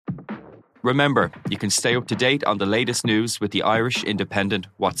Remember, you can stay up to date on the latest news with the Irish Independent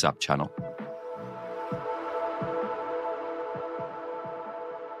WhatsApp channel.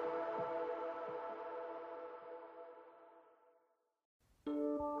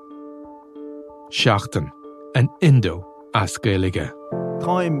 Seachtain, an Indo as Gaeilge.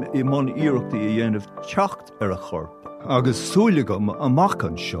 Táim I mon iireachta I dhéanamh teacht ar a chorp, agus súlagam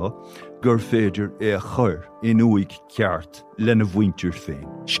amachchan seo gur féidir é a chur in uig ceart lena bhaintir féin.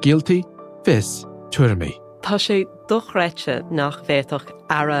 Scialtaí, fis, tuirmí. Tá sé dochreite nach bhéadach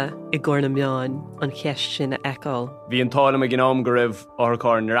ara I gcóir na meáin an cheist sin a eáil. Bhí an tálam a gnám go raibh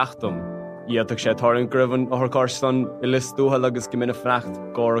áthcáir na reachtam. Iadach sé táirn go raibh an áthcáir san I list dúthal agus go minic freacht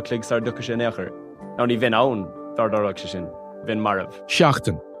gcóir a clig sar ducha sin éachair. Ná ní bhín ann dardarach sé sin. Bhín marabh.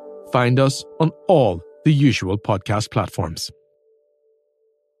 Seachtain. Find us on all the usual podcast platforms.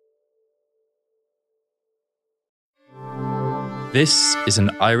 This is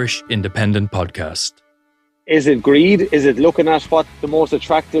an Irish Independent podcast. Is it greed? Is it looking at what the most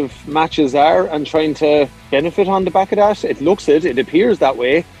attractive matches are and trying to benefit on the back of that? It looks it. It appears that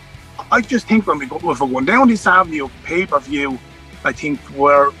way. I just think when if we're going down this avenue of pay-per-view, I think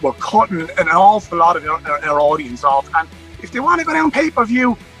we're cutting an awful lot of our audience off. And if they want to go down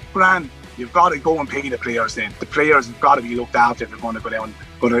pay-per-view, grand, you've got to go and pay the players then. The players have got to be looked after if they're going to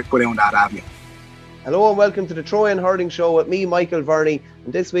go down that avenue. Hello and welcome to the Throw-In Hurling show with me, Michael Verney.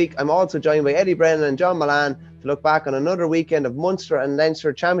 And this week I'm also joined by Eddie Brennan and John Mullane to look back on another weekend of Munster and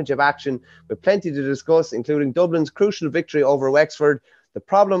Leinster Championship action with plenty to discuss, including Dublin's crucial victory over Wexford, the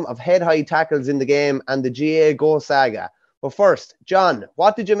problem of head-high tackles in the game, and the GAAGO saga. But first, John,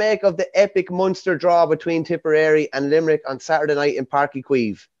 what did you make of the epic Munster draw between Tipperary and Limerick on Saturday night in Páirc Uí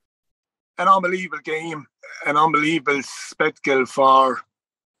Chaoimh? An unbelievable game, an unbelievable spectacle for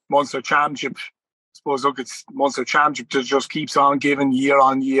Munster Championship. I suppose, look, it's Munster Championship that just keeps on giving year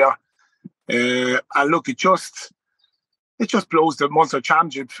on year. And look, it just blows the Munster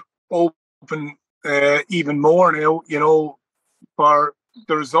Championship open even more now, you know, for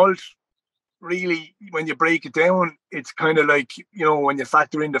the result. Really, when you break it down, it's kind of like, you know, when you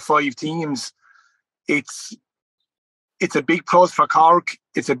factor in the 5 teams, it's a big plus for Cork,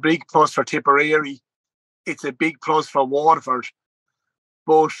 it's a big plus for Tipperary, it's a big plus for Waterford.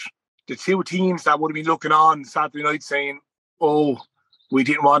 But the 2 teams that would have been looking on Saturday night saying, oh, we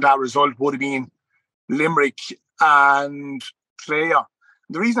didn't want that result, would have been Limerick and Clare.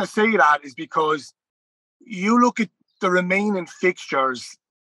 The reason I say that is because you look at the remaining fixtures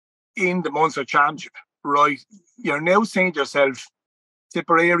in the Munster Championship, right? You're now saying to yourself,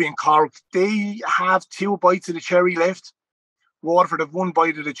 Tipperary and Cork, they have 2 bites of the cherry left. Waterford have 1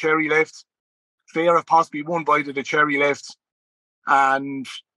 bite of the cherry left. Clare have possibly 1 bite of the cherry left. And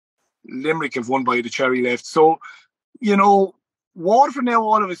Limerick have 1 bite of the cherry left. So, you know, Waterford now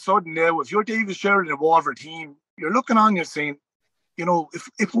all of a sudden now, if you're David Sheridan and Waterford team, you're looking on, you're saying, you know,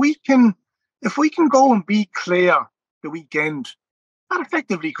 if we can go and beat Clare the weekend, that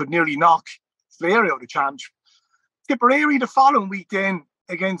effectively could nearly knock Clare out of the championship. Tipperary the following week then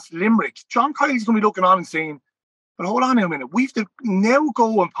against Limerick. John Kylie's going to be looking on and saying, but hold on a minute, we have to now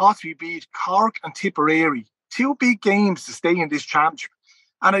go and possibly beat Cork and Tipperary. 2 big games to stay in this championship.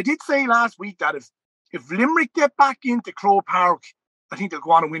 And I did say last week that if Limerick get back into Croke Park, I think they'll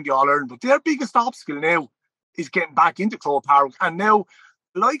go on and win the All-Ireland. But their biggest obstacle now is getting back into Croke Park. And now,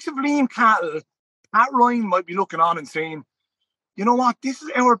 the likes of Liam Cattle, Pat Ryan might be looking on and saying, you know what, this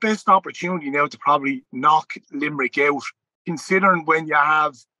is our best opportunity now to probably knock Limerick out, considering when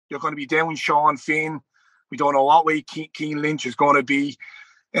you're going to be down Sean Finn. We don't know what way Keane Lynch is going to be.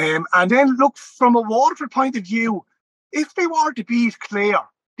 And then look, from a Waterford point of view, if they were to beat Clare,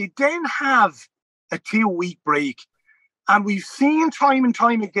 they then have a 2-week break. And we've seen time and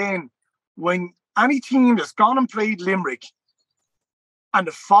time again, when any team that's gone and played Limerick, and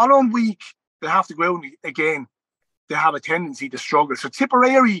the following week they have to go out again, they have a tendency to struggle. So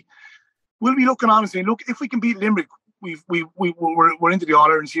Tipperary will be looking on and saying, look, if we can beat Limerick, we're into the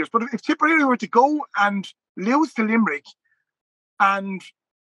All-Ireland series. But if Tipperary were to go and lose to Limerick and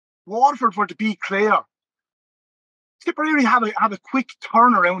Waterford were to beat Clare, Tipperary have a quick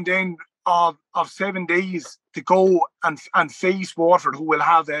turnaround then of 7 days to go and face Waterford, who will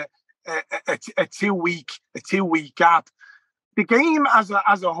have a 2-week gap. The game as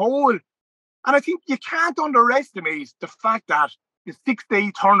a whole, and I think you can't underestimate the fact that the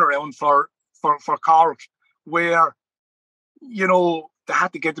 6-day turnaround for Cork, where, you know, they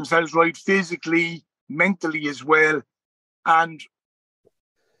had to get themselves right physically, mentally as well. And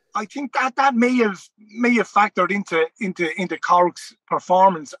I think that may have factored into Cork's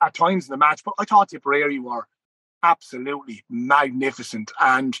performance at times in the match. But I thought Tipperary were absolutely magnificent.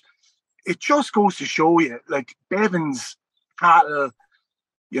 And it just goes to show you, like Bevins, Cattle,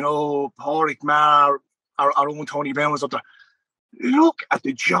 Pádraig Marr, our own Tony Brown was up there. Look at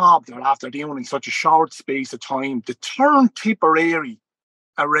the job they're after doing in such a short space of time. To turn Tipperary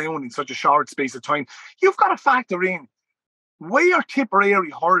around in such a short space of time, you've got to factor in where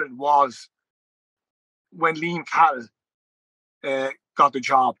Tipperary hurling was when Liam Cattle got the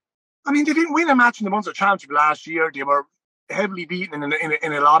job. I mean, they didn't win a match in the Munster Championship last year. They were heavily beaten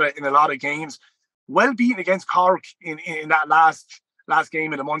in a lot of games. Well beaten against Cork in that last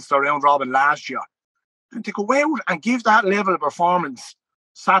game in the Munster round robin last year. And to go out and give that level of performance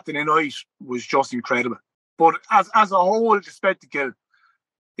Saturday night was just incredible. But as a whole, the spectacle,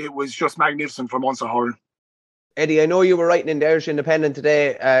 it was just magnificent for Munster hurling. Eddie, I know you were writing in the Irish Independent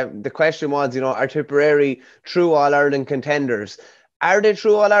today. The question was, are Tipperary true All-Ireland contenders? Are they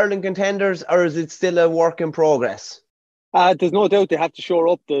true All-Ireland contenders, or is it still a work in progress? There's no doubt they have to shore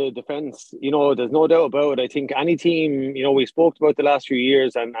up the defence. There's no doubt about it. I think any team, we spoke about the last few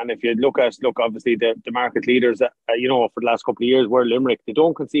years, and if you look obviously the market leaders, for the last couple of years were Limerick. They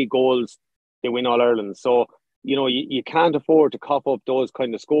don't concede goals, they win All-Ireland. So, you can't afford to cough up those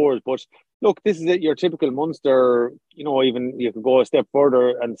kind of scores. But look, this is your typical Munster, even you could go a step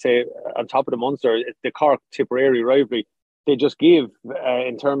further and say on top of the Munster, it's the Cork-Tipperary rivalry. They just give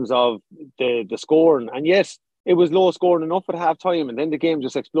in terms of the scoring. And yes, it was low scoring enough at half time, and then the game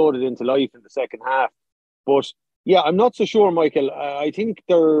just exploded into life in the second half. But yeah, I'm not so sure, Michael. I think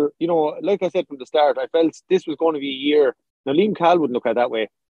they're, like I said from the start, I felt this was going to be a year. Now, Liam Cahill wouldn't look at it that way,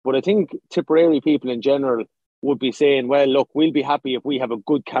 but I think Tipperary people in general would be saying, well, look, we'll be happy if we have a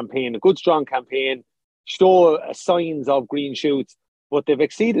good campaign, a good, strong campaign, show signs of green shoots, but they've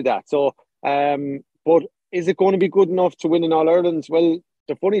exceeded that. So, but is it going to be good enough to win in All-Ireland? Well,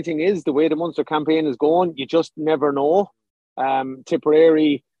 the funny thing is, the way the Munster campaign is going, you just never know.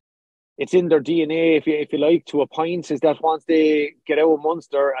 Tipperary, it's in their DNA, if you like, to a point, is that once they get out of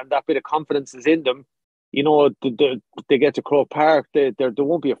Munster and that bit of confidence is in them, they get to Croke Park, they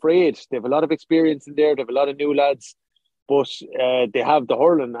won't be afraid. They have a lot of experience in there, they have a lot of new lads, but they have the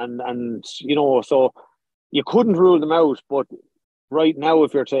hurling, and so you couldn't rule them out. But right now,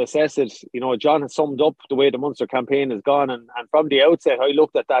 if you're to assess it, John has summed up the way the Munster campaign has gone, and from the outset, I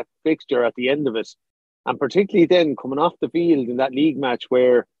looked at that fixture at the end of it, and particularly then coming off the field in that league match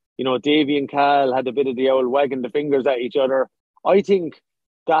where, Davy and Cal had a bit of the old wagging the fingers at each other. I think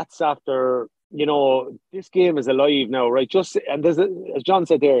that's after, this game is alive now, right? And there's as John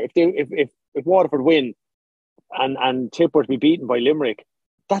said there, if Waterford win and Tipp were to be beaten by Limerick,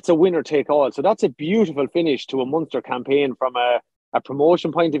 that's a winner take all. So that's a beautiful finish to a Munster campaign from a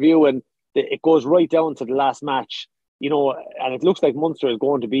promotion point of view, and it goes right down to the last match, and it looks like Munster is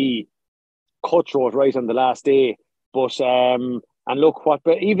going to be cutthroat right on the last day. But and look,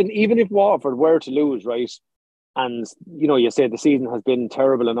 but even if Waterford were to lose, right, and you say the season has been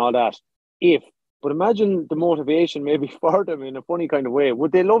terrible and all that, but imagine the motivation maybe for them in a funny kind of way.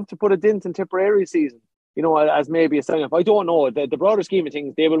 Would they love to put a dent in Tipperary's season? As maybe a sign-off. I don't know. The broader scheme of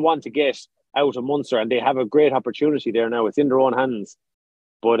things, they will want to get out of Munster, and they have a great opportunity there now. It's in their own hands.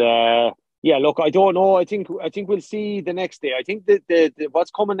 But yeah, look, I don't know. I think we'll see the next day. I think that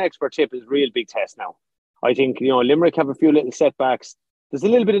what's coming next for Tipp is a real big test now. I think Limerick have a few little setbacks. There's a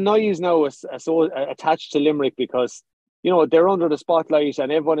little bit of noise now attached to Limerick because they're under the spotlight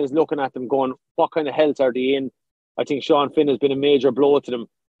and everyone is looking at them going, what kind of health are they in? I think Sean Finn has been a major blow to them.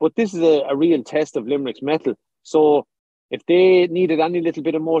 But this is a real test of Limerick's mettle. So if they needed any little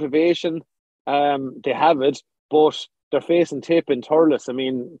bit of motivation, they have it. But they're facing Tipp and Thurles. I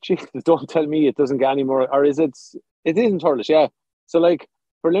mean, Jesus, don't tell me it doesn't get any more. Or is it? It isn't Thurles, yeah. So like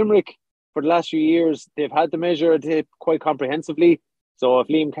for Limerick, for the last few years, they've had to measure Tipp quite comprehensively. So if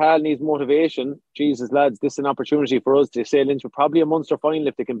Liam Cahill needs motivation, Jesus, lads, this is an opportunity for us to sail into probably a Munster final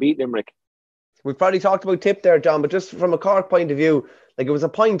if they can beat Limerick. We've probably talked about Tipp there, John, but just from a Cork point of view, like it was a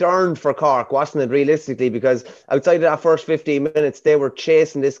point earned for Cork, wasn't it, realistically? Because outside of that first 15 minutes, they were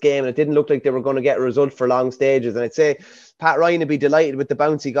chasing this game and it didn't look like they were going to get a result for long stages. And I'd say Pat Ryan would be delighted with the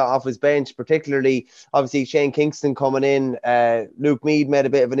bounce he got off his bench, particularly, obviously, Shane Kingston coming in. Luke Meade made a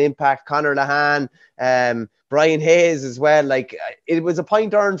bit of an impact. Conor Lahan, Brian Hayes as well. Like, it was a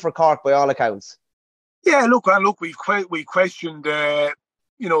point earned for Cork by all accounts. Yeah, look, we questioned, the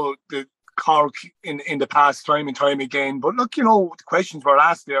Cork in the past time and time again. But look, the questions were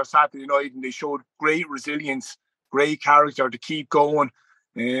asked there Saturday night and they showed great resilience, great character to keep going.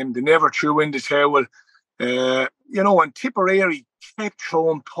 They never threw in the towel. And Tipperary kept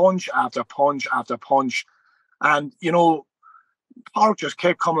throwing punch after punch after punch. And, Cork just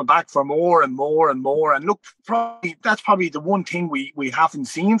kept coming back for more and more and more. And look, that's probably the one thing we haven't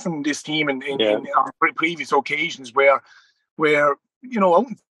seen from this team in on previous occasions where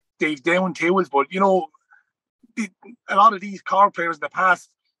they've down tools, but a lot of these Cork players in the past,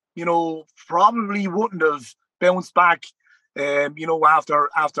 probably wouldn't have bounced back,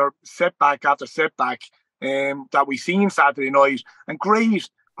 after setback after setback that we seen Saturday night. And great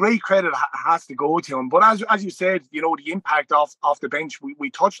credit has to go to him. But as you said, the impact off the bench,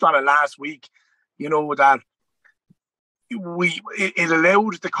 we touched on it last week, that it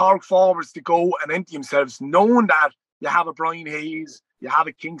allowed the Cork forwards to go and empty themselves, knowing that you have a Brian Hayes, you have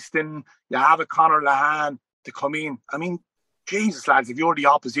a Kingston, you have a Conor Lahan to come in. I mean, Jesus, lads, if you're the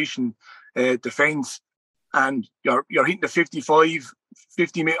opposition defence and you're hitting the 55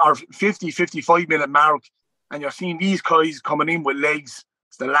 minute mark and you're seeing these guys coming in with legs,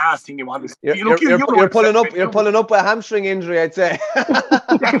 it's the last thing you want to see. You're pulling up with a hamstring injury, I'd say.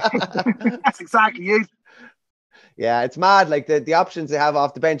 That's exactly it. Yeah, it's mad, like the options they have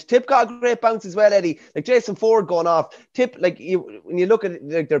off the bench. Tipp got a great bounce as well, Eddie. Like Jason Ford going off. Tipp, when you look at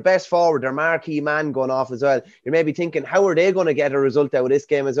their best forward, their marquee man going off as well, you're maybe thinking, how are they going to get a result out of this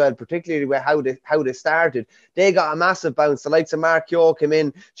game as well, particularly with how they started. They got a massive bounce. The likes of Mark Keogh came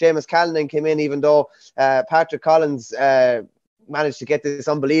in, Seamus Callanan came in, even though Patrick Collins managed to get this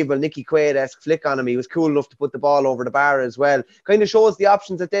unbelievable Nicky Quaid-esque flick on him. He was cool enough to put the ball over the bar as well. Kind of shows the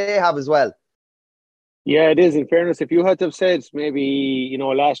options that they have as well. Yeah, it is. In fairness, if you had to have said maybe,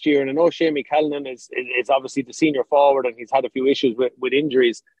 last year, and I know Seamus Callanan is obviously the senior forward and he's had a few issues with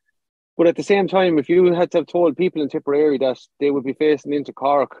injuries. But at the same time, if you had to have told people in Tipperary that they would be facing into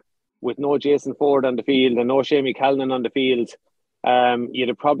Cork with no Jason Ford on the field and no Seamus Callanan on the field, you'd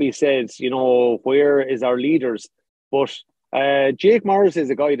have probably said, where is our leaders? But Jake Morris is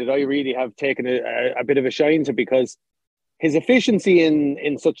a guy that I really have taken a bit of a shine to, because his efficiency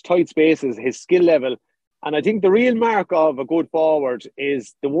in such tight spaces, his skill level, and I think the real mark of a good forward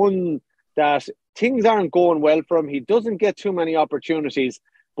is the one that things aren't going well for him. He doesn't get too many opportunities,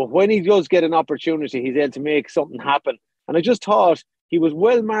 but when he does get an opportunity, he's able to make something happen. And I just thought he was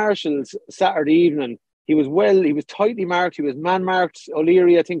well marshalled Saturday evening. He was tightly marked. He was man-marked.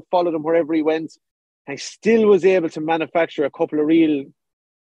 O'Leary, I think, followed him wherever he went. And he still was able to manufacture a couple of real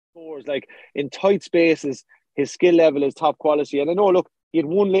scores, like in tight spaces. His skill level is top quality. And I know, look, he had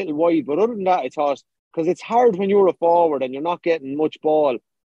one little wide, but other than that, I thought, because it's hard when you're a forward and you're not getting much ball.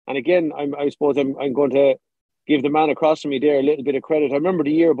 And again, I suppose I'm going to give the man across from me there a little bit of credit. I remember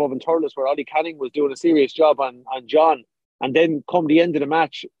the year above in Thurles where Ollie Canning was doing a serious job on John. And then come the end of the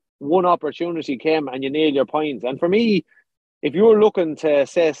match, one opportunity came and you nail your points. And for me, if you're looking to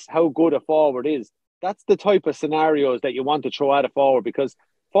assess how good a forward is, that's the type of scenarios that you want to throw at a forward, because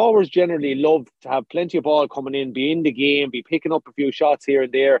forwards generally love to have plenty of ball coming in, be in the game, be picking up a few shots here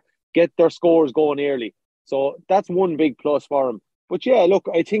and there, get their scores going early. So that's one big plus for him. But yeah, look,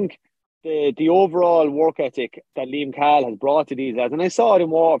 I think the overall work ethic that Liam Cahill has brought to these lads, and I saw it in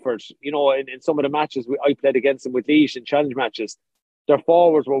Waterford, in some of the matches I played against them with Laois in challenge matches, their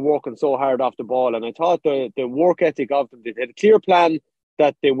forwards were working so hard off the ball. And I thought the work ethic of them, they had a clear plan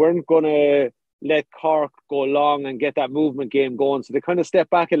that they weren't going to let Cork go long and get that movement game going. So they kind of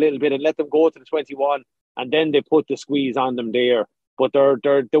stepped back a little bit and let them go to the 21, and then they put the squeeze on them there. But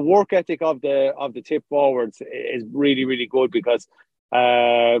the work ethic of the Tipp forwards is really, really good, because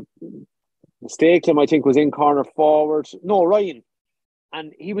Stakeham, I think, was in corner forward. No, Ryan.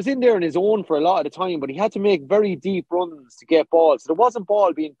 And he was in there on his own for a lot of the time, but he had to make very deep runs to get balls. So there wasn't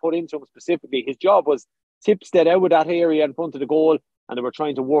ball being put into him specifically. His job was Tipp stayed out of that area in front of the goal, and they were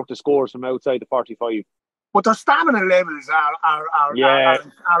trying to work the scores from outside the 45. But their stamina levels are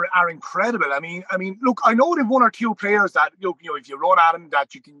incredible. I mean, look, I know they've one or two players that if you run at them,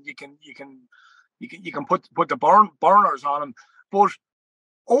 that you can put the burners on them. But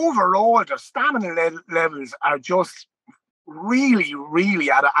overall, their stamina levels are just really,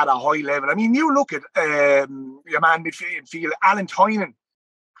 really at a high level. I mean, you look at your man midfield, Alan Tynan.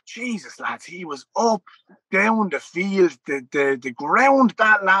 Jesus, lads, he was up, down the field, the ground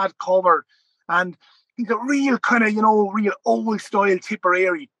that lad covered, and he's a real kind of, real old style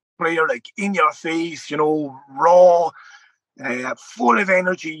Tipperary player, like in your face, raw, full of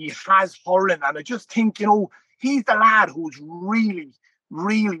energy, has hurling, and I just think, he's the lad who's really,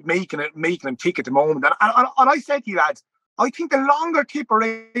 really making him tick at the moment. And I said to you lads, I think the longer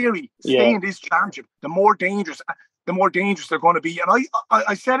Tipperary stay in this championship, the more dangerous they're going to be. And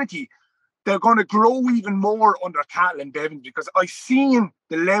I said it to you, they're going to grow even more under Cahill and Bevan, because I've seen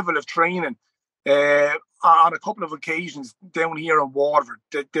the level of training on a couple of occasions down here in Waterford.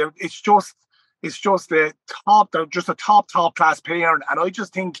 It's just is just a top class player. And I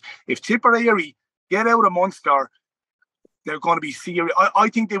just think if Tipperary get out of Munster, they're going to be serious. I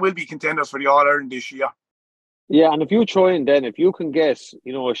think they will be contenders for the All-Ireland this year. Yeah, and if you try and then, if you can get,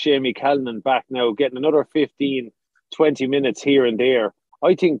 Shamie Callanan back now, getting another 15, 20 minutes here and there,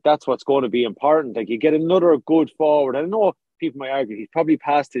 I think that's what's going to be important. Like, you get another good forward. I know people might argue he's probably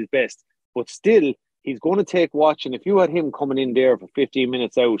past his best, but still, he's going to take watching. If you had him coming in there for 15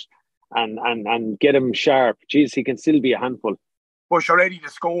 minutes out and get him sharp, geez, he can still be a handful. But you're ready to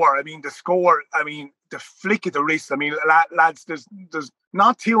score. The flick of the wrist. Lads, there's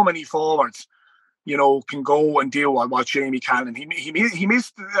not too many forwards, can go and do what Shamie Callanan. He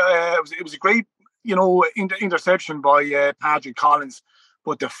missed. It was a great, interception by Patrick Collins.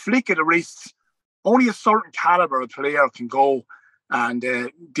 But the flick of the wrists, only a certain caliber of player can go and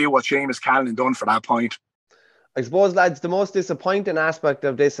do what Seamus Callanan done for that point. I suppose, lads, the most disappointing aspect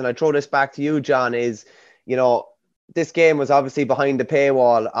of this, and I throw this back to you, John, is, this game was obviously behind the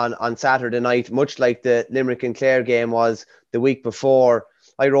paywall on Saturday night, much like the Limerick and Clare game was the week before.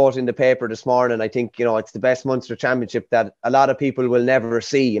 I wrote in the paper this morning, I think, it's the best Munster Championship that a lot of people will never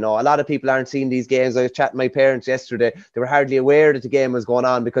see. A lot of people aren't seeing these games. I was chatting to my parents yesterday. They were hardly aware that the game was going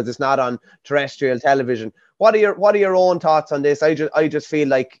on because it's not on terrestrial television. What are your own thoughts on this? I just feel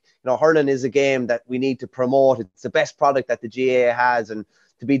like, hurling is a game that we need to promote. It's the best product that the GAA has, and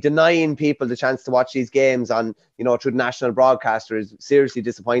to be denying people the chance to watch these games on, through the national broadcaster is seriously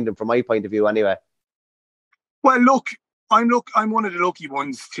disappointing from my point of view anyway. Well, look, I'm one of the lucky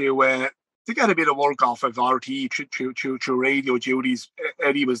ones to get a bit of work off of RT through radio duties.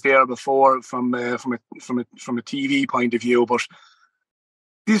 Eddie was there before from a TV point of view, but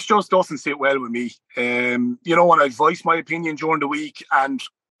this just doesn't sit well with me. When I voiced my opinion during the week, and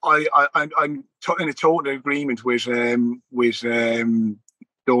I'm in a total agreement with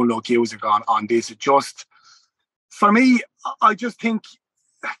Donald GAAGO on this. It just, for me, I just think,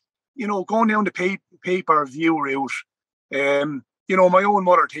 going down the pay-per-view route, my own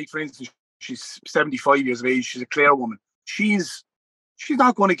mother, for instance, she's 75 years of age. She's a Clare woman. She's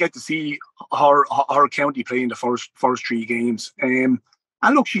not going to get to see her county play in the first three games. And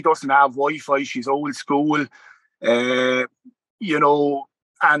look, she doesn't have Wi-Fi. She's old school, and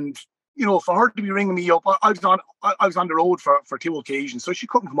for her to be ringing me up, I was on the road for two occasions, so she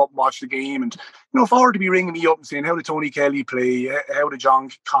couldn't come up and watch the game. And for her to be ringing me up and saying, how did Tony Kelly play? How did John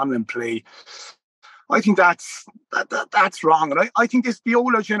Conlon play? I think that's wrong. And I think it's the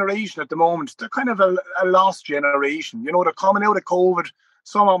older generation at the moment. They're kind of a lost generation. They're coming out of COVID.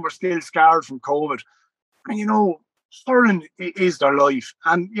 Some of them are still scarred from COVID. And, hurling is their life.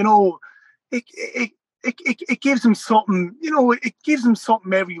 And, it gives them something, it gives them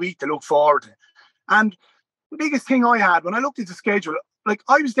something every week to look forward to. And the biggest thing I had when I looked at the schedule, like,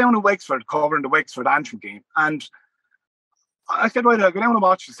 I was down in Wexford covering the Wexford Antrim game. And I said, right, I'll go down and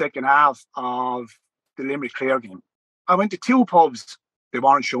watch the second half of the Limerick Clare game. I went to two pubs, they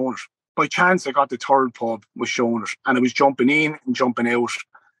weren't showing it. By chance, I got the third pub, was showing it, and it was jumping in and jumping out.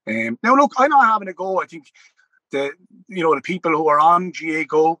 Now, look, I'm not having a go. I think the people who are on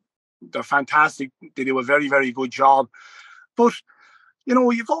GAAGO, they're fantastic. They do a very, very good job. But,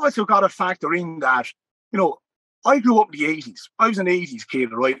 you've also got to factor in that, I grew up in the 80s. I was an 80s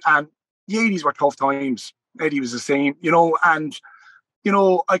kid, right? And the 80s were tough times. Eddie was the same, and,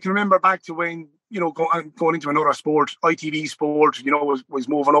 I can remember back to when, going into another sport, ITV Sport, was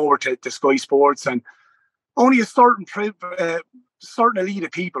moving over to Sky Sports, and only a certain elite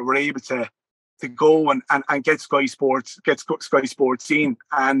of people were able to go and get Sky Sports in.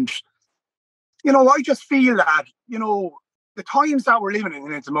 And, I just feel that, the times that we're living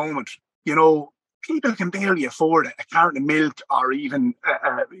in at the moment, people can barely afford a carton of milk or even,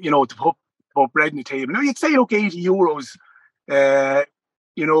 to put bread on the table. Now, you'd say, look, €80,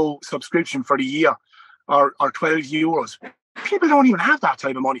 subscription for the year or €12. People don't even have that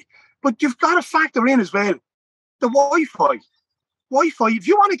type of money. But you've got to factor in as well the Wi-Fi. If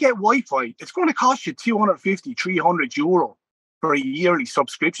you want to get Wi-Fi, it's going to cost you €250, €300 for a yearly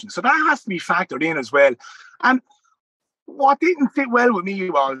subscription. So that has to be factored in as well. And what didn't fit well with me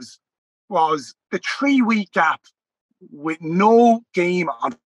was the 3-week gap with no game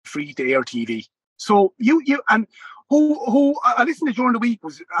on free-to-air TV. So who I listened to during the week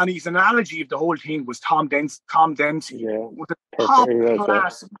and his analogy of the whole thing was Tom Dempsey with a top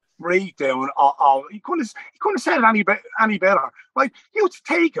class breakdown. He couldn't have said it any better. Right? You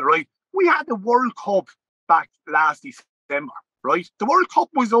take it, right? We had the World Cup back last December, right? The World Cup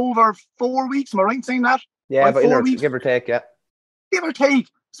was over 4 weeks. Am I right in saying that? Yeah, right, but 4 weeks, give or take, yeah. Give or take.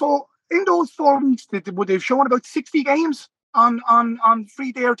 So in those 4 weeks, would they've shown about 60 games? on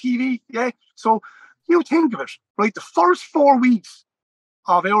free to air TV. Yeah. So you think of it, right? The first 4 weeks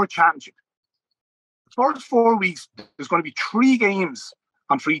of our championship, there's going to be 3 games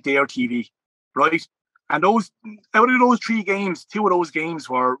on free to air TV, right? And out of those 3 games, 2 of those games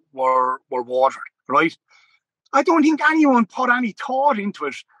were Waterford, right? I don't think anyone put any thought into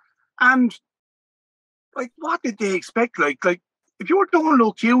it. And like, what did they expect? Like if you're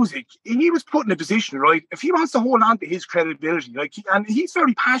Donald Cusick, he was put in a position, right? If he wants to hold on to his credibility, and he's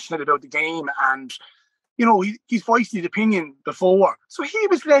very passionate about the game, and he's voiced his opinion before, so he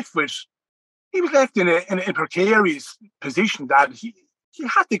was left in a precarious position that he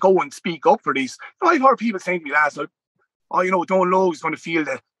had to go and speak up for these. I've heard people saying to me last night, Donald Lowe is going to feel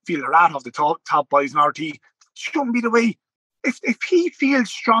the wrath of the top boys in RT. Shouldn't be the way. If he feels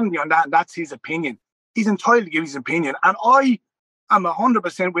strongly on that, and that's his opinion, he's entitled to give his opinion. And I am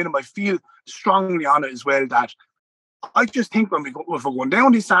 100% with him. I feel strongly on it as well, that I just think if we're going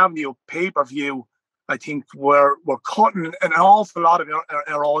down this avenue of pay-per-view, I think we're cutting an awful lot of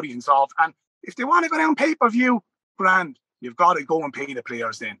our audience off. And if they want to go down pay-per-view, grand, you've got to go and pay the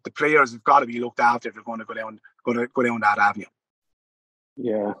players then. The players have got to be looked after if they're going to go down that avenue.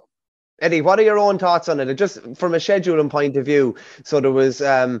 Yeah. Eddie, what are your own thoughts on it? Just from a scheduling point of view, so there was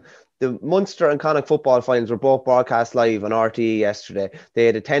the Munster and Connacht football finals were both broadcast live on RTE yesterday. They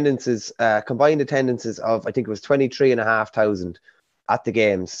had combined attendances of, I think it was 23,500 at the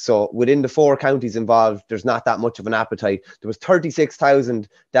games. So within the 4 counties involved, there's not that much of an appetite. There was 36,000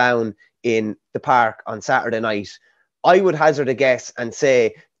 down in the park on Saturday night. I would hazard a guess and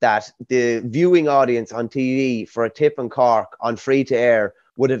say that the viewing audience on TV for a Tipp and Cork on free to air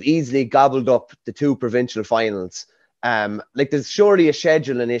would have easily gobbled up the 2 provincial finals. There's surely a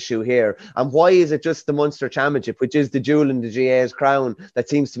scheduling issue here. And why is it just the Munster Championship, which is the jewel in the GAA's crown, that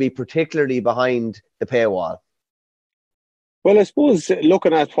seems to be particularly behind the paywall? Well, I suppose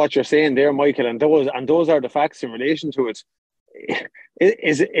looking at what you're saying there, Michael, and those are the facts in relation to it.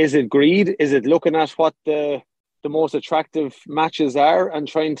 Is it greed? Is it looking at what the most attractive matches are and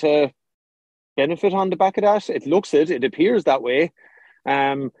trying to benefit on the back of that? It appears that way.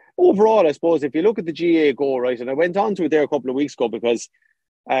 Overall, I suppose if you look at the GAAGO, right, and I went on to it there a couple of weeks ago because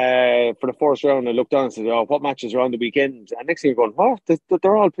for the first round I looked on and said, what matches are on the weekend? And next thing you're going, what? They're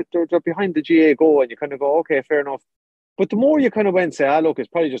behind the GAAGO, and you kind of go, okay, fair enough. But the more you kind of went and say, look, it's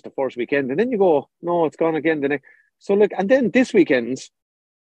probably just the first weekend, and then you go, no, it's gone again the next. So look, and then this weekend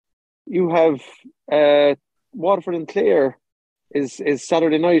you have Waterford and Clare is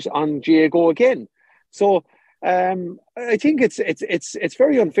Saturday night on GAAGO again. So I think it's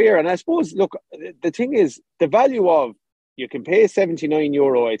very unfair. And I suppose, look, the thing is, the value of, you can pay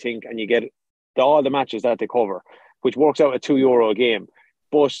 €79, I think, and you get all the matches that they cover, which works out at €2 a game.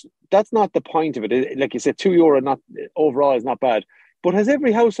 But that's not the point of it. Like you said, €2 not overall is not bad. But has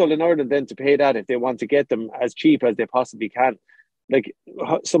every household in Ireland then to pay that if they want to get them as cheap as they possibly can? Like,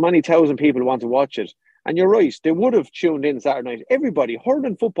 so many thousand people want to watch it. And you're right, they would have tuned in Saturday night. Everybody,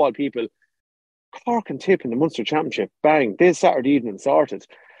 hurling football people, Cork and Tipp in the Munster Championship, bang, this Saturday evening sorted.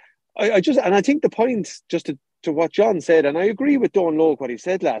 I think the point, just to what John said, and I agree with Don Logue, what he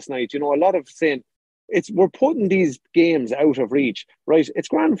said last night, a lot of saying, we're putting these games out of reach, right? It's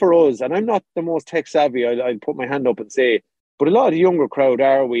grand for us, and I'm not the most tech savvy, I'll put my hand up and say, but a lot of the younger crowd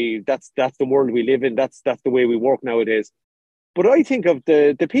that's the world we live in, that's the way we work nowadays. But I think of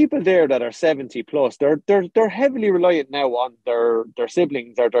the people there that are 70 plus, they're heavily reliant now on their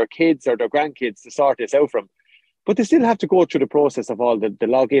siblings or their kids or their grandkids to sort this out from. But they still have to go through the process of all the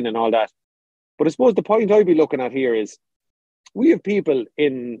login and all that. But I suppose the point I'd be looking at here is, we have people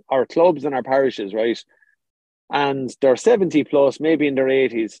in our clubs and our parishes, right? And they're 70 plus, maybe in their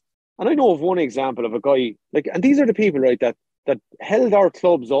 80s. And I know of one example of a guy, and these are the people, right, that held our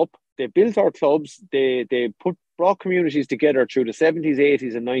clubs up. They built our clubs. They brought communities together through the 70s,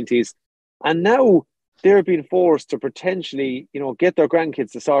 80s and 90s. And now they're being forced to potentially, get their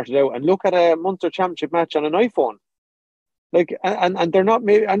grandkids to sort it out and look at a Munster Championship match on an iPhone. And they're not,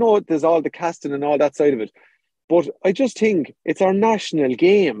 maybe, I know there's all the casting and all that side of it, but I just think it's our national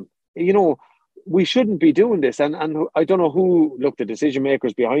game. We shouldn't be doing this. And I don't know who, the decision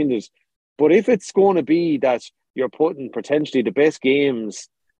makers behind it, but if it's going to be that you're putting potentially the best games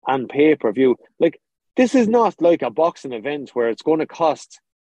and pay-per-view, this is not like a boxing event where it's going to cost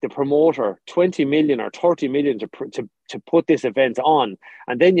the promoter 20 million or 30 million to put this event on,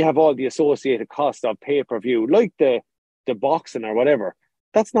 and then you have all the associated costs of pay-per-view, like the boxing or whatever.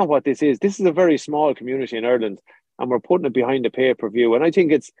 That's not what this is. This is a very small community in Ireland, and we're putting it behind the pay-per-view. And I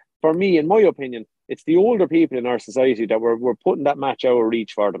think it's, for me, in my opinion, it's the older people in our society that we're putting that match out of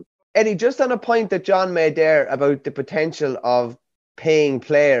reach for them. Eddie, just on a point that John made there about the potential of paying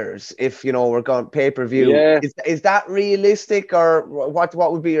players if we're going pay-per-view, is that realistic, or what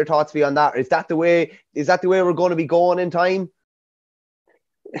would be your thoughts beyond that? Is that the way we're going to be going in time?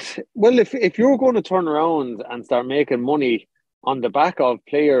 Well, if you're going to turn around and start making money on the back of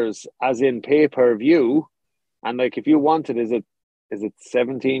players as in pay-per-view, and like if you wanted, is it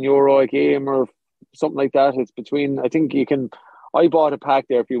 €17 a game or something like that? It's between, I think you can, I bought a pack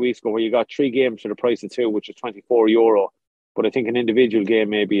there a few weeks ago where you got 3 games for the price of 2, which is €24. But I think an individual game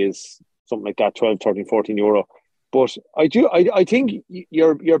maybe is something like that, 12, 13, €14. But I think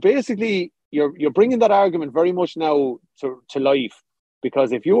you're basically you're bringing that argument very much now to life,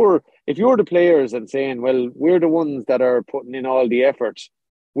 because if you're the players and saying, well, we're the ones that are putting in all the effort,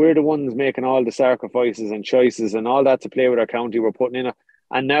 we're the ones making all the sacrifices and choices and all that to play with our county, we're putting in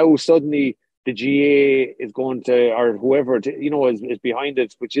and now suddenly the GA is going to, or whoever is behind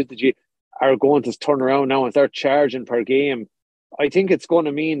it, which is the GA, are going to turn around now and start charging per game. I think it's going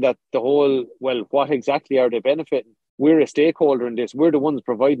to mean that the whole, well, what exactly are they benefiting? We're a stakeholder in this. We're the ones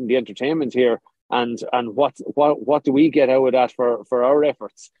providing the entertainment here, and what do we get out of that for our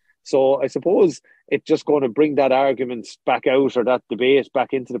efforts? So I suppose it's just going to bring that argument back out, or that debate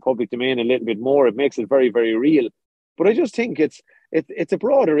back into the public domain a little bit more. It makes it very, very real. But I just think it's a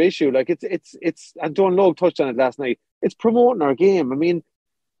broader issue. Like it's and Don Logue touched on it last night. It's promoting our game. I mean,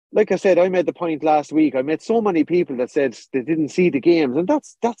 like I said, I made the point last week. I met so many people that said they didn't see the games, and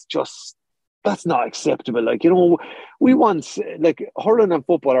that's not acceptable. Like, we want, like, hurling and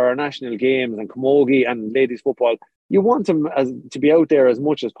football are our national games, and camogie and ladies football. You want them to be out there as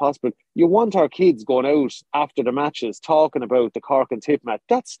much as possible. You want our kids going out after the matches talking about the Cork and Tipp match.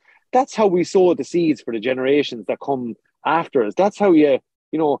 That's how we sow the seeds for the generations that come after us. That's how and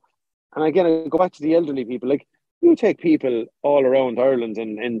again, I go back to the elderly people. Like, you take people all around Ireland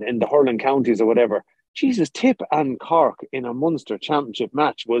and in the hurling counties or whatever. Jesus, Tipp and Cork in a Munster Championship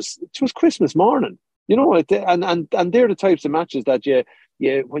match was Christmas morning. And they're the types of matches that you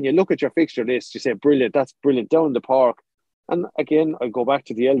when you look at your fixture list, you say, brilliant, that's brilliant, down the park. And again, I go back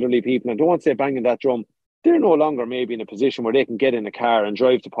to the elderly people, and don't want to say banging that drum. They're no longer maybe in a position where they can get in a car and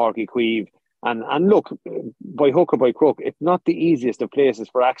drive to Páirc Uí Chaoimh. And look, by hook or by crook, it's not the easiest of places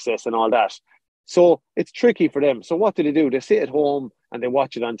for access and all that. So it's tricky for them. So what do? They sit at home and they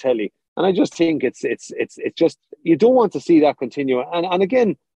watch it on telly. And I just think it's just, you don't want to see that continue. And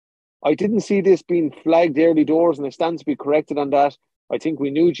again, I didn't see this being flagged early doors, and I stand to be corrected on that. I think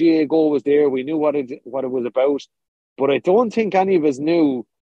we knew GAAGO was there. We knew what it was about. But I don't think any of us knew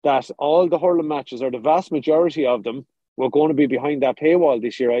that all the hurling matches, or the vast majority of them, were going to be behind that paywall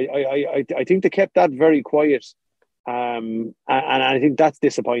this year. I think they kept that very quiet. And I think that's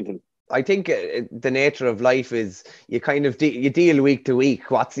disappointing. I think the nature of life is you kind of you deal week to week.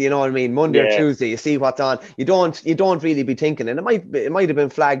 What's, you know what I mean? Monday or Tuesday, you see what's on. You don't really be thinking, and it might have been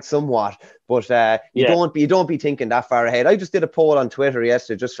flagged somewhat, but you don't be thinking that far ahead. I just did a poll on Twitter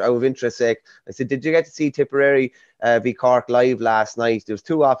yesterday, just out of interest sake. I said, did you get to see Tipperary v Cork live last night? There was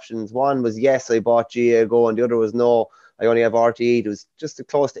 2 options. One was yes, I bought GAAGO, and the other was no, I only have RTE. It was just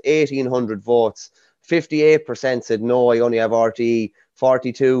close to 1,800 votes. 58% said no, I only have RTE.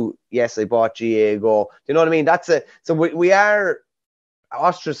 42, yes, I bought GAAGO. Do you know what I mean? So we are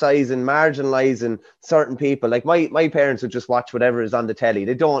ostracizing, marginalizing certain people. Like my parents would just watch whatever is on the telly.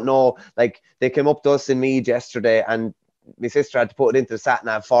 They don't know. Like, they came up to us in Meath yesterday, and my sister had to put it into the sat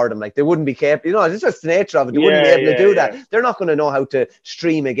nav for them. Like, they wouldn't be capable. It's just the nature of it. They wouldn't be able to do that. They're not going to know how to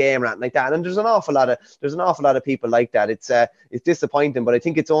stream a game or anything like that. And there's an awful lot of people like that. It's disappointing, but I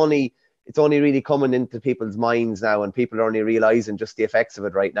think it's only really coming into people's minds now, and people are only realising just the effects of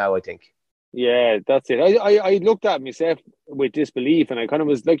it right now, I think. Yeah, that's it. I looked at myself with disbelief, and I kind of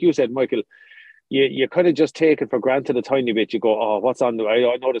was, like you said, Michael, you kind of just take it for granted a tiny bit. You go, oh, what's on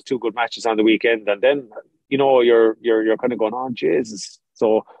I know there's 2 good matches on the weekend, and then, you're kind of going, oh, Jesus.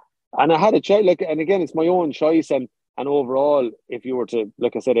 So, and I had a check, like, and again, it's my own choice, and overall, if you were to,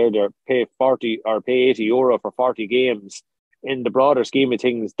 like I said earlier, pay 40 or pay €80 for 40 games, in the broader scheme of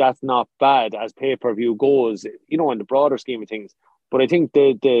things, that's not bad as pay-per-view goes, in the broader scheme of things. But I think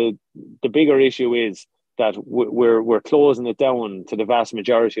the bigger issue is that we're closing it down to the vast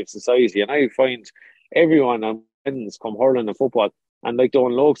majority of society. And I find everyone on friends come hurling and football, and like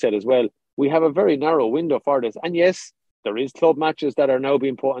Don Logue said as well, we have a very narrow window for this. And yes, there is club matches that are now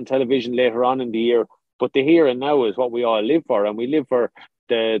being put on television later on in the year, but the here and now is what we all live for, and we live for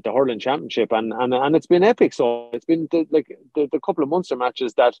the hurling championship, and it's been epic. So it's been the couple of Munster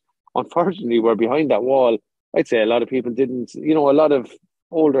matches that unfortunately were behind that wall. I'd say a lot of people didn't, a lot of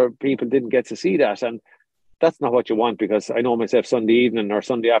older people didn't get to see that, and that's not what you want, because I know myself, Sunday evening or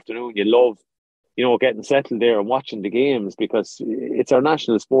Sunday afternoon, you love, you know, getting settled there and watching the games, because it's our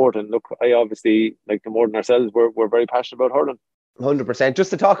national sport. And look, I obviously, like, the more than ourselves, we're very passionate about hurling. 100%. Just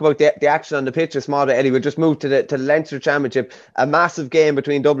to talk about the action on the pitch a small bit, Eddie, we'll just move to the Leinster Championship. A massive game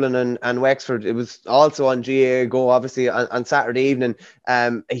between Dublin and Wexford. It was also on GAAGO, obviously, on Saturday evening.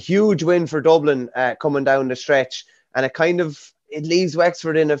 A huge win for Dublin coming down the stretch, and it leaves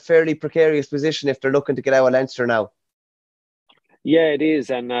Wexford in a fairly precarious position if they're looking to get out of Leinster now. Yeah, it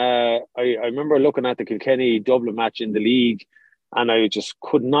is. And I remember looking at the Kilkenny-Dublin match in the league, and I just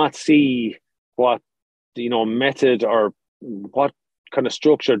could not see what, you know, method or what kind of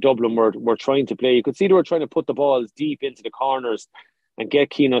structure Dublin were trying to play. You could see they were trying to put the balls deep into the corners and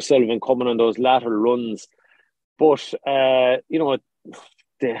get Cian O'Sullivan coming on those lateral runs. But, you know,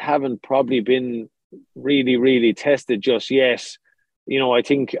 they haven't probably been really, really tested just yet. You know, I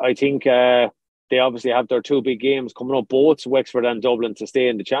think they obviously have their two big games coming up, both Wexford and Dublin, to stay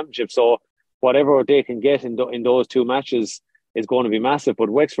in the championship. So whatever they can get in those two matches is going to be massive.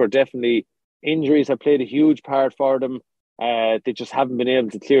 But Wexford, definitely, injuries have played a huge part for them. They just haven't been able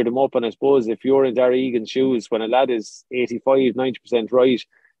to clear them up. And I suppose if you're in Darragh Egan's shoes, when a lad is 85-90% right,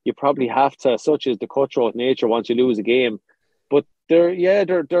 you probably have to, such as the cutthroat nature once you lose a game. But they're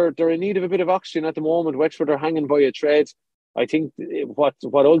in need of a bit of oxygen at the moment. Wexford are hanging by a thread. I think what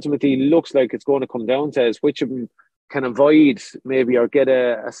ultimately looks like it's going to come down to is which of them can avoid maybe, or get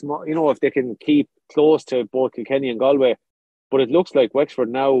a small, you know, if they can keep close to both Kilkenny and Galway. But it looks like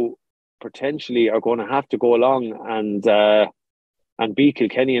Wexford now potentially are going to have to go along and beat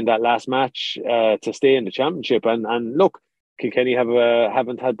Kilkenny in that last match to stay in the championship. And look, Kilkenny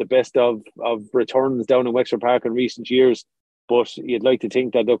haven't had the best of returns down in Wexford Park in recent years. But you'd like to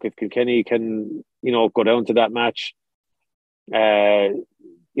think that, look, if Kilkenny can, you know, go down to that match,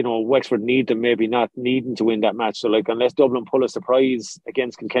 you know, Wexford need them maybe not needing to win that match. So, like, unless Dublin pull a surprise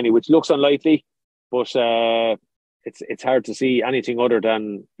against Kilkenny, which looks unlikely, but it's hard to see anything other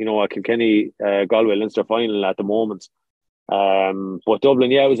than, you know, a Kilkenny Galway Leinster final at the moment. But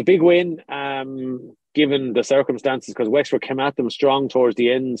Dublin, yeah, it was a big win given the circumstances, because Wexford came at them strong towards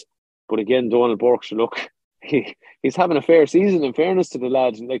the end. But again, Donald Burke, look, he's having a fair season, in fairness to the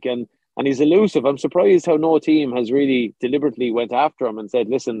lad, like, and he's elusive. I'm surprised how no team has really deliberately went after him and said,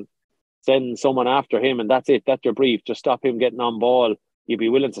 listen, send someone after him and that's it, that's your brief, just stop him getting on ball. You'd be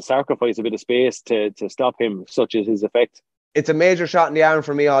willing to sacrifice a bit of space to stop him, such as his effect. It's a major shot in the arm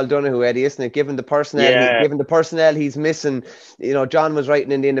for Micheál Donoghue, Eddie, isn't it? Given the personnel, he's missing. You know, John was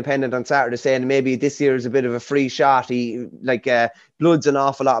writing in the Independent on Saturday saying maybe this year is a bit of a free shot. He bloods an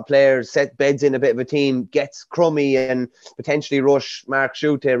awful lot of players, set beds in a bit of a team, gets Crummy and potentially rush Mark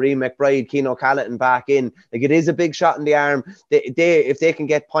Schutte, Reem McBride, Cian O'Callaghan back in. Like, it is a big shot in the arm. They if they can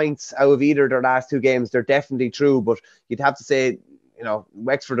get points out of either of their last two games, they're definitely true. But you'd have to say, you know,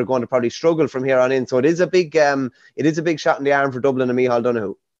 Wexford are going to probably struggle from here on in. So it is a big shot in the arm for Dublin and Micheál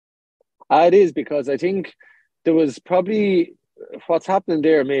Donoghue. It is, because I think there was probably, what's happening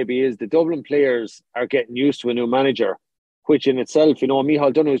there maybe is the Dublin players are getting used to a new manager, which in itself, you know,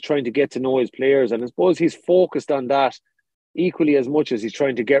 Micheál Donoghue is trying to get to know his players, and I suppose he's focused on that equally as much as he's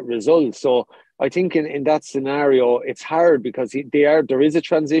trying to get results. So I think in that scenario, it's hard, because there is a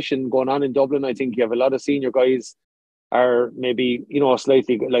transition going on in Dublin. I think you have a lot of senior guys are maybe, you know,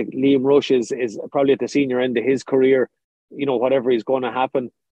 slightly, like Liam Rush is probably at the senior end of his career, you know, whatever is going to happen.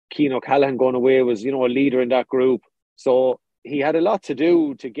 Cian O'Callaghan going away was, you know, a leader in that group. So he had a lot to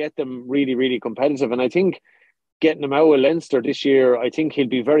do to get them really, really competitive. And I think getting him out of Leinster this year, I think he'll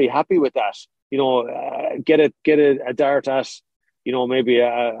be very happy with that. You know, get a dart at, you know, maybe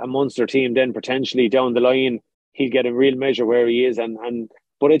a Munster team, then potentially down the line, he'll get a real measure where he is.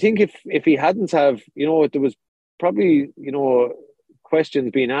 But I think if he hadn't have, you know, there was probably, you know, questions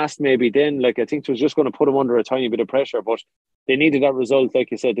being asked maybe then, like, I think it was just going to put him under a tiny bit of pressure, but they needed that result,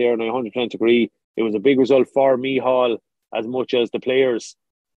 like you said there, and I 100% agree. It was a big result for Micheál as much as the players.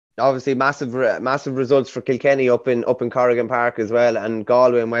 Obviously, massive results for Kilkenny up in Corrigan Park as well, and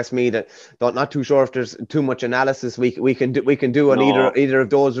Galway and Westmeath. Not too sure if there's too much analysis we can do on either of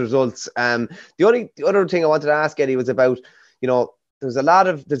those results. The other thing I wanted to ask, Eddie, was about, you know,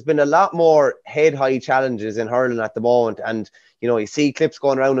 there's been a lot more head-high challenges in hurling at the moment, and you know, you see clips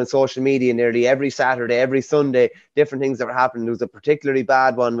going around on social media nearly every Saturday, every Sunday, different things that were happening. There was a particularly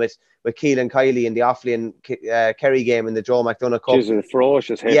bad one with Keelan Kiley in the Offaly and Kerry game in the Joe McDonagh Cup. It was a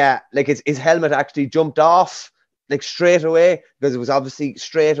ferocious hit. Yeah, like his helmet actually jumped off like straight away, because it was obviously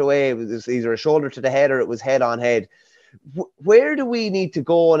straight away. It was either a shoulder to the head or it was head on head. where do we need to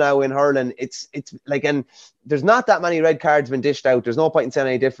go now in hurling? It's like, and there's not that many red cards been dished out. There's no point in saying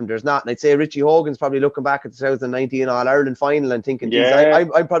any different. There's not. And I'd say Richie Hogan's probably looking back at the 2019 All-Ireland final and thinking, geez,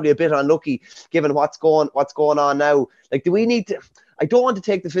 I'm probably a bit unlucky given what's going on now. Like, do we need to... I don't want to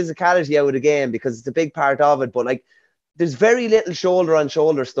take the physicality out of the game because it's a big part of it, but like, there's very little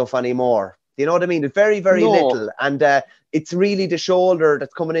shoulder-on-shoulder stuff anymore. Do you know what I mean? There's very, very little. And it's really the shoulder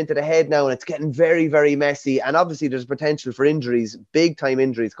that's coming into the head now, and it's getting very, very messy. And obviously there's potential for injuries, big-time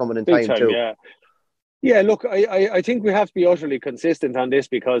injuries coming in time too. Yeah, look, I think we have to be utterly consistent on this,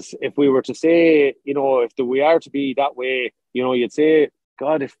 because if we were to say, you know, if we are to be that way, you know, you'd say,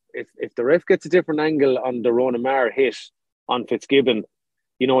 God, if the ref gets a different angle on the Ronan Maher hit on Fitzgibbon,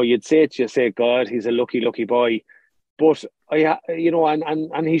 you know, you'd say God, he's a lucky boy. But you know,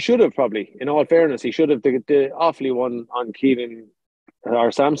 and he should have probably, in all fairness, he should have the awfully one on Keelan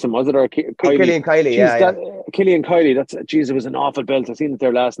or Samson, was it, or Killian Kiley? Killian Kiley. That's, geez, it was an awful belt. I seen it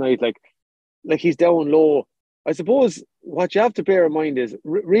there last night. Like he's down low. I suppose what you have to bear in mind is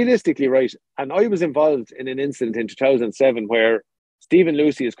realistically, right? And I was involved in an incident in 2007 where Stephen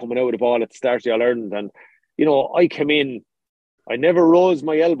Lucy is coming out with the ball at the start of the All-Ireland, and you know, I came in, I never rose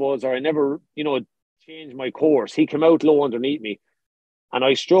my elbows, or I never, you know, changed my course. He came out low underneath me and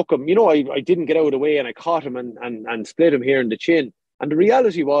I struck him. You know, I didn't get out of the way, and I caught him and split him here in the chin. And the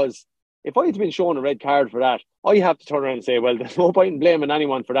reality was, if I had been shown a red card for that, I have to turn around and say, well, there's no point in blaming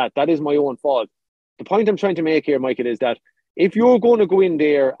anyone for that. That is my own fault. The point I'm trying to make here, Michael, is that if you're going to go in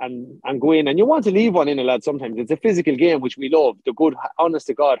there and go in, and you want to leave one in a lad sometimes, it's a physical game, which we love. The good, honest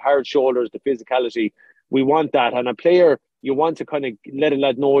to God, hard shoulders, the physicality, we want that. And a player, you want to kind of let a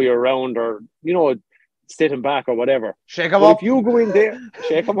lad know you're around, or, you know, sit him back or whatever. Shake him up. If you go in there,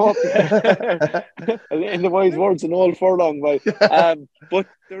 shake him up. In the wise words and all furlong. But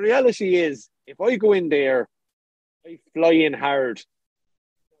the reality is, if I go in there, I fly in hard,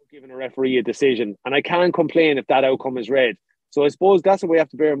 giving a referee a decision, and I can't complain if that outcome is red. So I suppose that's what we have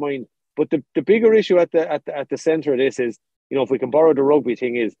to bear in mind. But the bigger issue at the centre of this is, you know, if we can borrow the rugby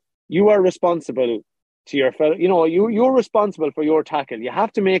thing, is you are responsible to your fellow, you know, you're responsible for your tackle. You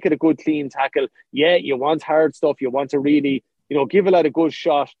have to make it a good, clean tackle. Yeah, you want hard stuff. You want to really, you know, give a lad a good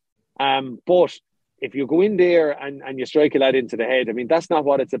shot. But if you go in there and you strike a lad into the head, I mean, that's not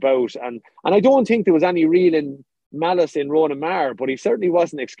what it's about. And I don't think there was any real malice in Ronan Maher, but he certainly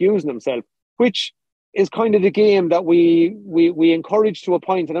wasn't excusing himself, which is kind of the game that we encourage to a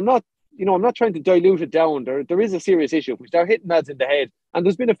point. And I'm not trying to dilute it down. There is a serious issue. If we start hitting lads in the head, and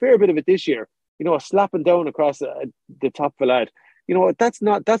there's been a fair bit of it this year, you know, slapping down across the top of a lad. You know, that's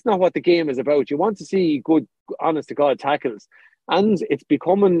not what the game is about. You want to see good, honest to God tackles. And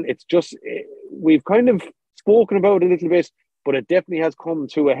we've kind of spoken about it a little bit, but it definitely has come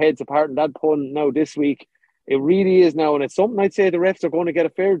to a heads apart in that pun now this week. It really is now, and it's something I'd say the refs are going to get a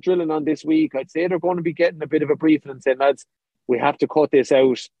fair drilling on this week. I'd say they're going to be getting a bit of a briefing and saying, lads, we have to cut this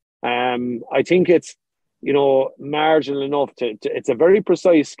out. I think it's, you know, marginal enough to it's a very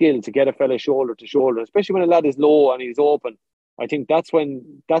precise skill to get a fella shoulder to shoulder, especially when a lad is low and he's open. I think that's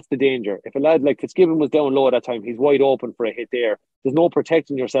the danger. If a lad like Fitzgibbon was down low at that time, he's wide open for a hit there. There's no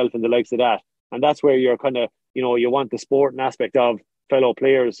protecting yourself in the likes of that. And that's where you're kind of, you know, you want the sporting aspect of fellow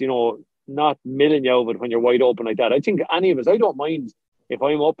players, you know, not milling you over when you're wide open like that. I think any of us, I don't mind if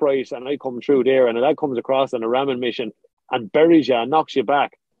I'm upright and I come through there and a lad comes across on a ramming mission and buries you and knocks you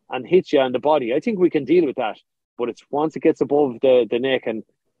back and hits you on the body. I think we can deal with that. But it's once it gets above the neck, and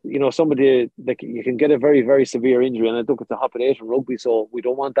you know, somebody like you can get a very, very severe injury. And I think it's a hot potato in rugby, so we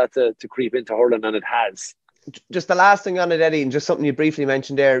don't want that to creep into hurling, and it has. Just the last thing on it, Eddie, and just something you briefly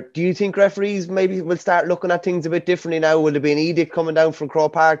mentioned there. Do you think referees maybe will start looking at things a bit differently now? Will there be an edict coming down from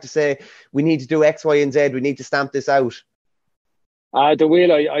Croke Park to say we need to do X, Y, and Z? We need to stamp this out. There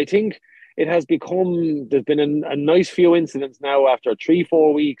will. I think it has become. There's been a nice few incidents now after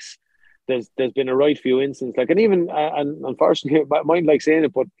 3-4 weeks. There's been a right few incidents, like, and even and unfortunately, I mind like saying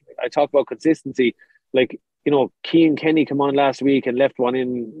it, but I talk about consistency. Like, you know, Cian Kenny come on last week and left one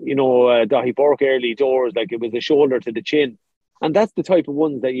in, you know, Dahi Burke early doors, like it was a shoulder to the chin, and that's the type of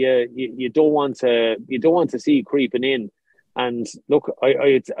ones that you don't want to see creeping in. And look,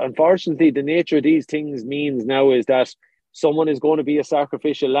 it's unfortunately the nature of these things means now is that someone is going to be a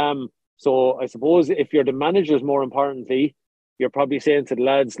sacrificial lamb. So I suppose if you're the managers, more importantly, you're probably saying to the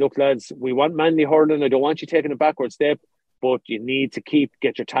lads, look, lads, we want manly hurling. I don't want you taking a backward step, but you need to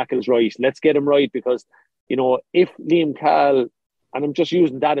get your tackles right. Let's get them right, because, you know, if Liam Cahill, and I'm just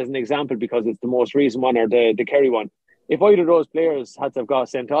using that as an example because it's the most recent one, or the Kerry one, if either of those players had to have got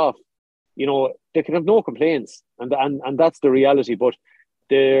sent off, you know, they can have no complaints. And that's the reality. But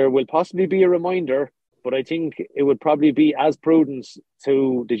there will possibly be a reminder But I think it would probably be as prudent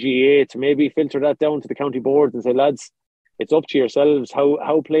to the GAA to maybe filter that down to the county boards and say, lads, it's up to yourselves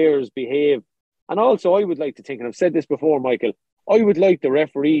how players behave. And also, I would like to think, and I've said this before, Michael, I would like the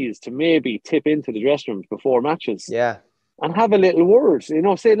referees to maybe tip into the dressing rooms before matches. Yeah. And have a little word.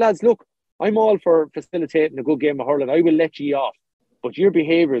 Say, lads, look, I'm all for facilitating a good game of hurling. I will let you off. But your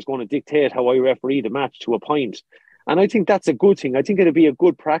behaviour is going to dictate how I referee the match to a point. And I think that's a good thing. I think it'd be a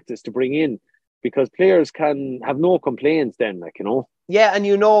good practice to bring in, because players can have no complaints then, Yeah, and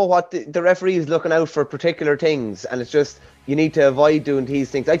you know what the referee is looking out for particular things, and it's just you need to avoid doing these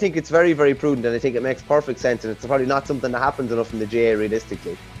things. I think it's very, very prudent, and I think it makes perfect sense, and it's probably not something that happens enough in the GAA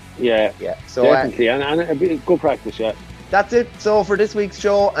realistically. Yeah. So definitely, and it'd be good practice, yeah. That's it. So for this week's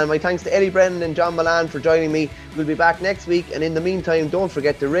show, and my thanks to Eddie Brennan and John Mullane for joining me. We'll be back next week, and in the meantime, don't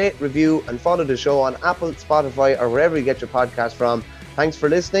forget to rate, review, and follow the show on Apple, Spotify, or wherever you get your podcast from. Thanks for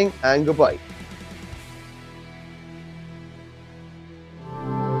listening, and goodbye.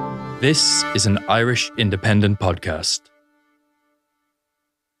 This is an Irish Independent podcast.